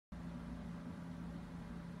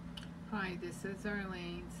Hi, this is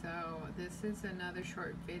Arlene. So this is another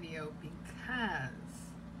short video because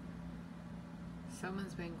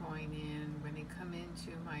someone's been going in when they come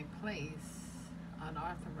into my place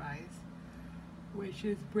unauthorized, which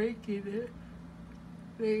is breaking it.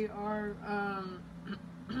 They are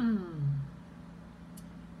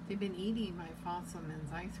they've been eating my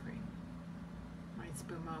Fosselman's ice cream, my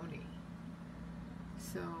spumoni.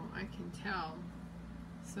 So I can tell.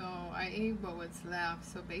 So I ate what was left.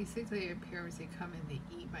 So basically it appears they come in to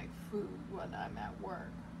eat my food when I'm at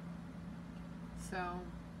work. So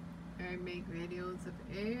I make videos of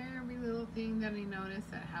every little thing that I notice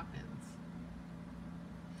that happens.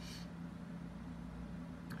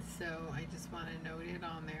 So I just want to note it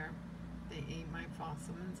on there. They ate my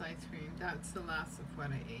Fosselman's ice cream. That's the last of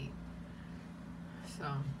what I ate. So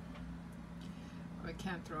I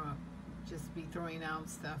can't just be throwing out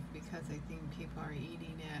stuff because I think people are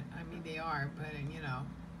eating it. I mean, they are, but you know.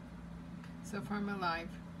 So far, I'm alive.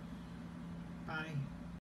 Bye.